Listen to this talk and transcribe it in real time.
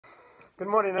Good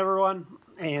morning, everyone,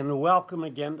 and welcome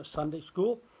again to Sunday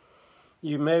School.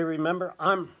 You may remember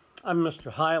I'm Mr.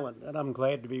 Hyland, and I'm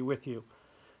glad to be with you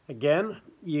again.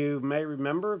 You may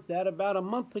remember that about a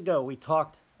month ago we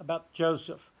talked about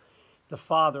Joseph, the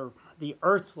father, the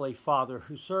earthly father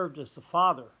who served as the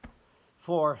father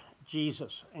for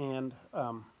Jesus and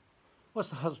was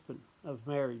the husband of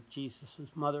Mary,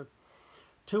 Jesus' mother.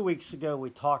 2 weeks ago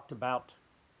we talked about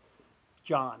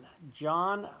John.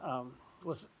 John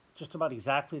was just about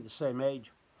exactly the same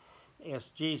age as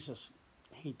Jesus.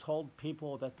 He told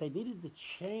people that they needed to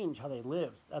change how they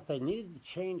lived, that they needed to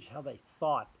change how they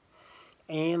thought,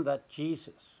 and that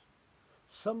Jesus,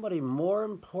 somebody more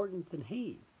important than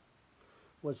he,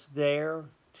 was there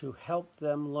to help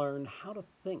them learn how to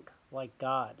think like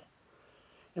God.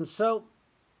 And so,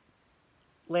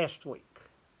 last week,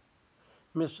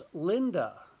 Miss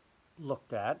Linda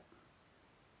looked at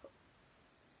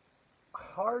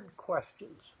hard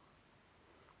questions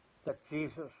that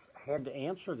Jesus had to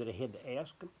answer, that he had to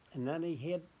ask him, and then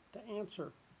he had to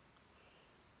answer.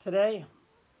 Today,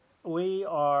 we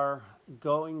are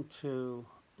going to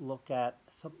look at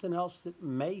something else that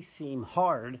may seem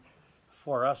hard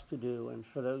for us to do and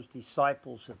for those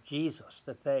disciples of Jesus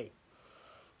that they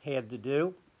had to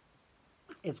do.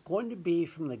 It's going to be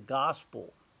from the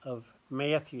Gospel of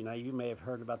Matthew. Now, you may have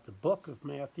heard about the book of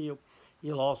Matthew.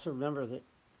 You'll also remember that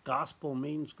gospel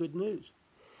means good news.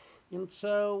 And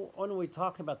so when we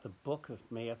talk about the book of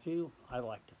Matthew, I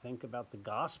like to think about the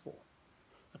gospel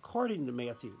according to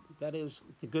Matthew. That is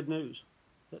the good news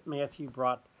that Matthew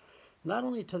brought not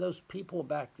only to those people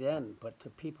back then, but to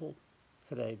people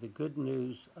today, the good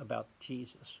news about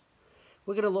Jesus.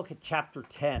 We're going to look at chapter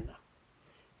 10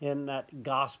 in that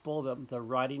gospel, the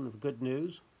writing of good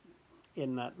news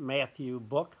in that Matthew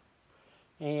book.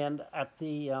 And at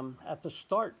the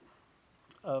start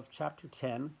of chapter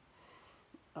 10,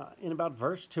 in about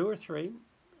verse 2 or 3,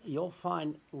 you'll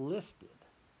find listed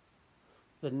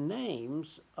the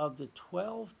names of the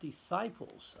 12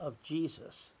 disciples of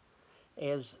Jesus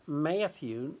as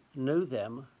Matthew knew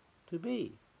them to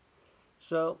be.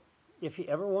 So if you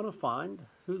ever want to find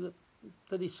who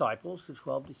the disciples, the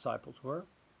 12 disciples were,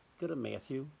 go to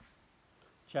Matthew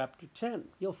chapter 10.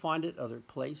 You'll find it other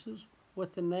places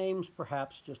with the names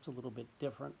perhaps just a little bit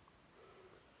different.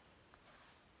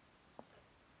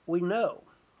 We know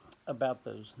about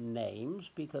those names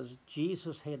because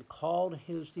Jesus had called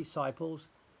his disciples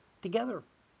together,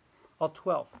 all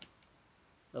 12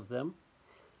 of them,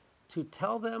 to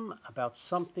tell them about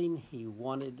something he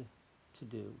wanted to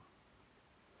do.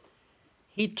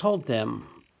 He told them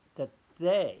that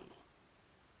they,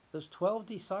 those 12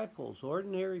 disciples,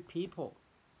 ordinary people,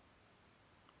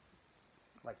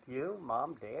 like you,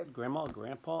 mom, dad, grandma,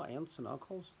 grandpa, aunts and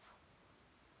uncles,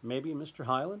 maybe Mr.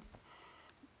 Hyland,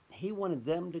 he wanted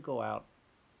them to go out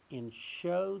and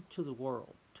show to the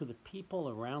world, to the people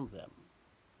around them,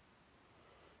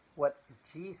 what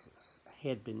Jesus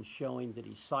had been showing the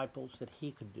disciples that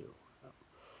he could do.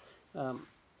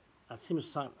 That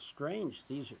seems strange.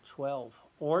 These are 12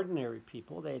 ordinary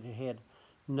people. They had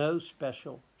no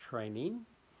special training.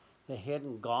 They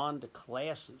hadn't gone to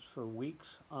classes for weeks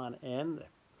on end.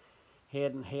 They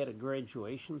hadn't had a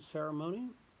graduation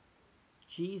ceremony.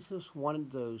 Jesus wanted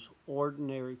those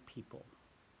ordinary people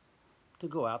to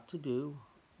go out to do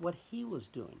what he was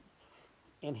doing.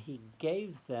 And he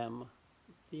gave them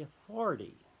the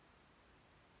authority,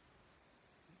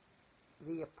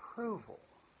 the approval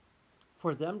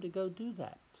for them to go do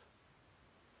that.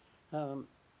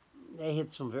 They had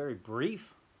some very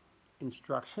brief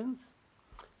instructions.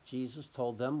 Jesus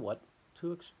told them what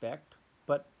to expect,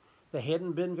 but they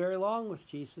hadn't been very long with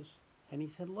Jesus. And he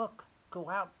said, look, go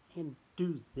out and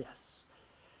do this.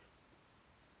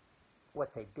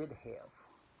 What they did have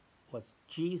was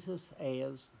Jesus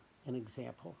as an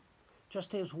example,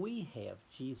 just as we have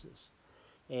Jesus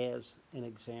as an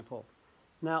example.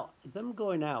 Now, them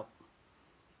going out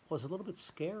was a little bit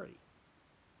scary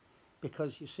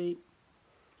because, you see,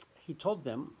 he told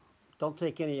them, don't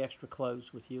take any extra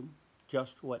clothes with you,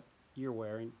 just what you're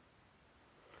wearing.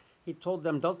 He told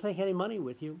them, don't take any money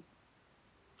with you.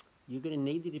 You're going to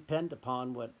need to depend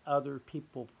upon what other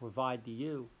people provide to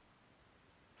you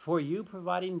for you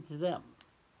providing to them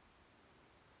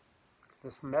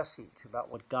this message about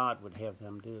what God would have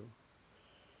them do.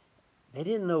 They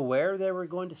didn't know where they were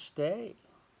going to stay,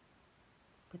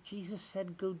 but Jesus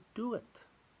said, go do it.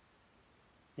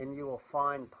 And you will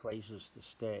find places to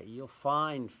stay. You'll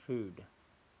find food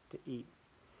to eat.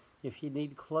 If you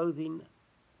need clothing,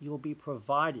 you'll be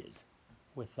provided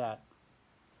with that.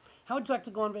 How would you like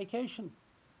to go on vacation?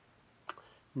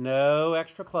 No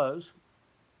extra clothes.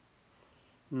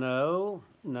 No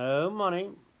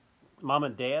money. Mom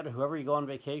and dad, whoever you go on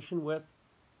vacation with,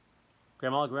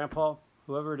 grandma, grandpa,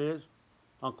 whoever it is,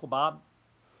 Uncle Bob,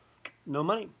 no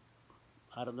money.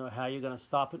 I don't know how you're going to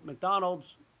stop at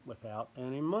McDonald's without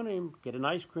any money. Get an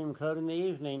ice cream cone in the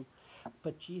evening.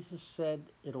 But Jesus said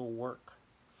it'll work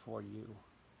for you.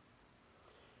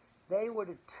 They were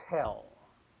to tell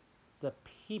the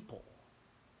people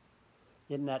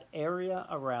in that area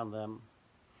around them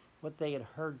what they had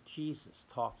heard Jesus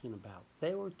talking about.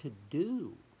 They were to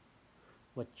do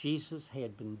what Jesus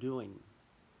had been doing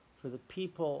for the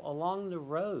people along the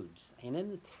roads and in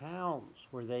the towns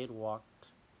where they had walked.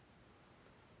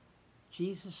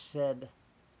 Jesus said,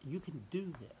 you can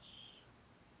do this.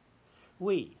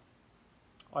 We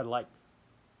are like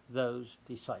those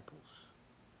disciples.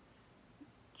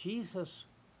 Jesus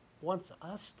wants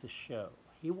us to show,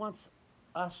 he wants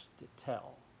us to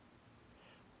tell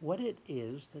what it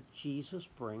is that Jesus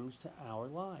brings to our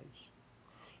lives.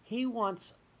 He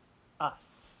wants us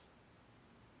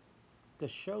to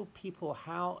show people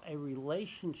how a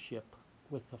relationship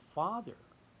with the Father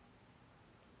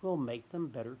will make them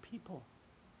better people.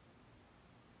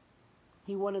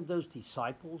 He wanted those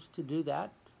disciples to do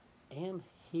that, and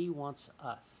he wants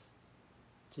us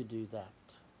to do that.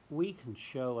 We can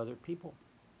show other people.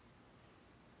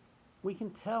 We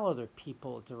can tell other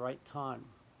people at the right time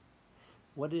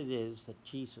what it is that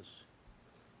Jesus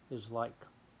is like.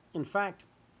 In fact,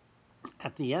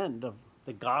 at the end of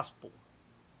the gospel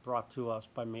brought to us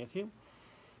by Matthew,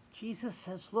 Jesus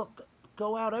says, look,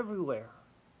 go out everywhere.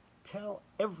 Tell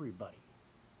everybody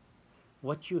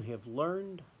what you have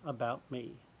learned about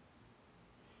me.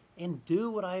 And do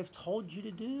what I have told you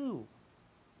to do.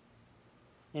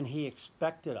 And he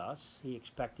expected us, he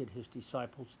expected his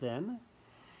disciples then,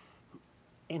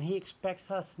 and he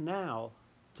expects us now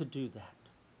to do that,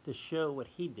 to show what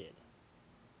he did,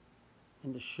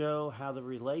 and to show how the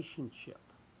relationship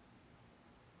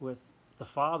with the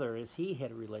Father, as he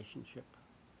had a relationship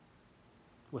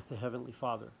with the Heavenly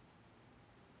Father,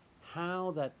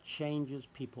 how that changes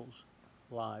people's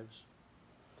lives.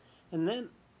 And then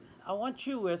I want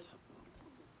you with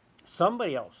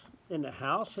somebody else in the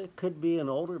house. It could be an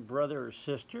older brother or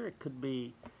sister. It could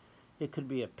be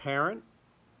a parent.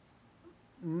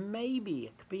 Maybe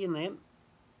it could be an aunt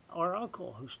or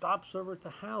uncle who stops over at the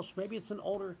house. Maybe it's an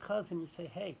older cousin. You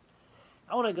say, hey,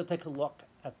 I want to go take a look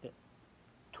at the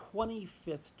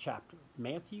 25th chapter,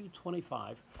 Matthew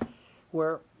 25,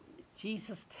 where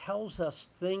Jesus tells us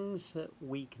things that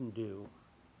we can do,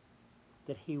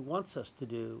 that he wants us to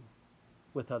do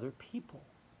with other people.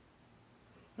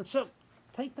 And so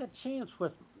take that chance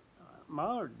with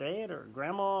mom or dad or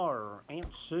grandma or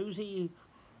Aunt Susie,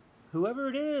 whoever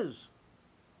it is.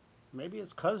 Maybe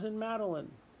it's Cousin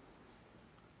Madeline.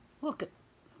 Look at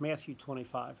Matthew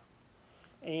 25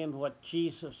 and what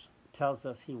Jesus tells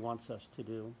us he wants us to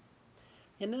do.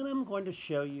 And then I'm going to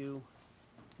show you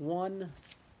one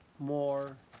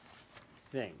more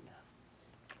thing.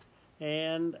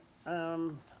 And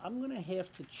I'm going to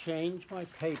have to change my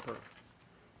paper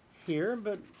here,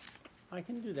 but I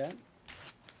can do that.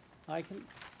 I can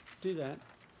do that.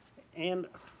 And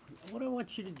what I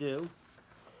want you to do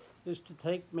is to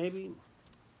take maybe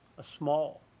a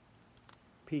small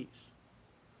piece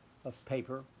of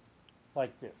paper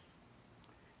like this.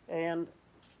 And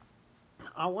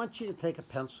I want you to take a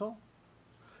pencil,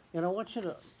 and I want you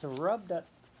to rub that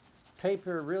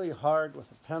paper really hard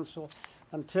with a pencil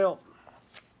until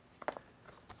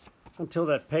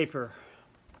that paper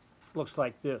looks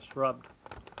like this, rubbed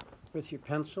with your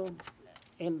pencil.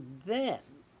 And then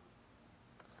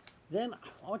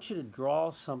I want you to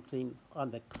draw something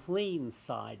on the clean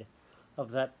side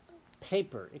of that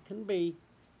paper. It can be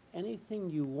anything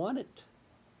you want it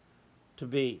to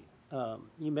be.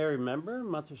 You may remember a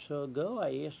month or so ago,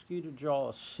 I asked you to draw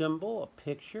a symbol, a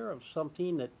picture of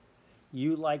something that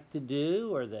you like to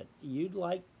do or that you'd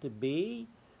like to be.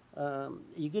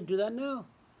 You could do that now.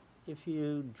 If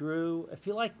you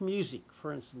like music,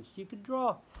 for instance, you could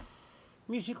draw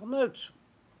musical notes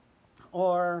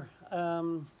or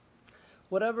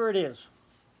whatever it is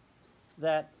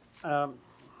that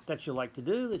you like to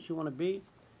do, that you want to be,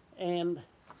 and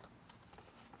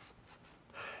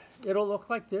it'll look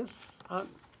like this.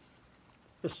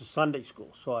 This is Sunday school,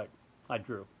 so I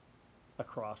drew a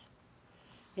cross.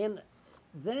 And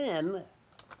then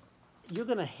you're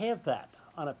going to have that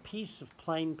on a piece of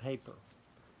plain paper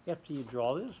after you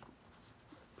draw this.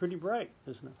 Pretty bright,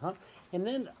 isn't it, huh? And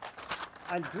then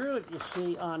I drew it, you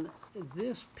see, on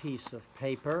this piece of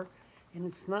paper, and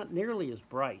it's not nearly as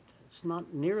bright. It's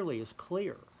not nearly as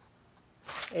clear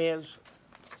as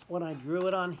when I drew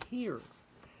it on here.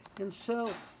 And so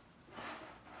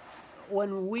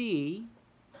when we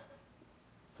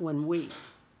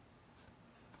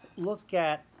look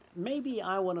at, maybe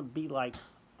I want to be like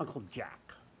Uncle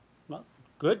Jack. Well,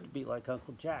 good to be like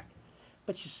Uncle Jack.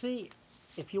 But you see,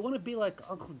 if you want to be like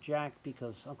Uncle Jack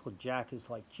because Uncle Jack is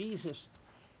like Jesus,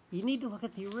 you need to look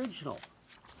at the original.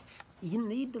 You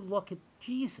need to look at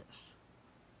Jesus.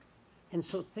 And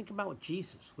so think about what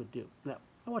Jesus would do. Now,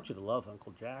 I want you to love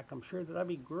Uncle Jack. I'm sure that'd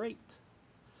be great.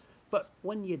 But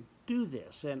when you do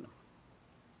this, and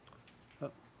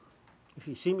if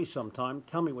you see me sometime,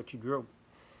 tell me what you drew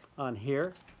on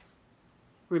here.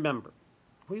 Remember,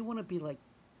 we want to be like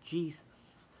Jesus.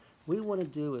 We want to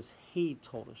do as he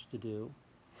told us to do.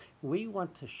 We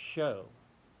want to show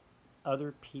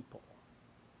other people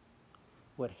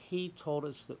what he told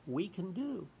us that we can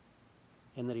do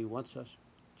and that he wants us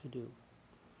to do.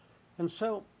 And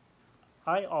so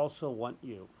I also want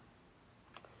you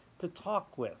to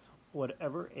talk with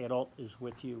whatever adult is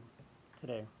with you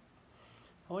today.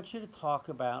 I want you to talk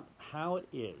about how it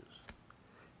is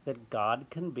that God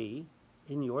can be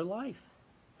in your life.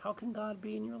 How can God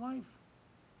be in your life?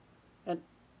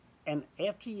 And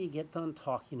after you get done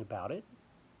talking about it,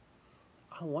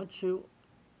 I want you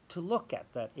to look at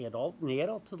that adult, and the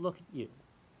adult to look at you.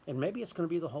 And maybe it's going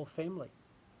to be the whole family.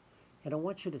 And I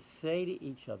want you to say to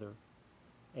each other,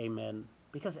 amen.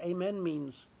 Because amen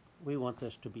means we want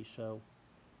this to be so.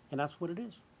 And that's what it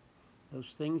is.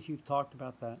 Those things you've talked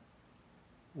about, that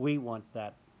we want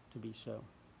that to be so.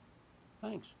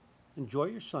 Thanks. Enjoy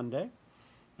your Sunday,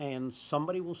 and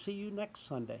somebody will see you next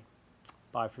Sunday.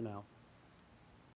 Bye for now.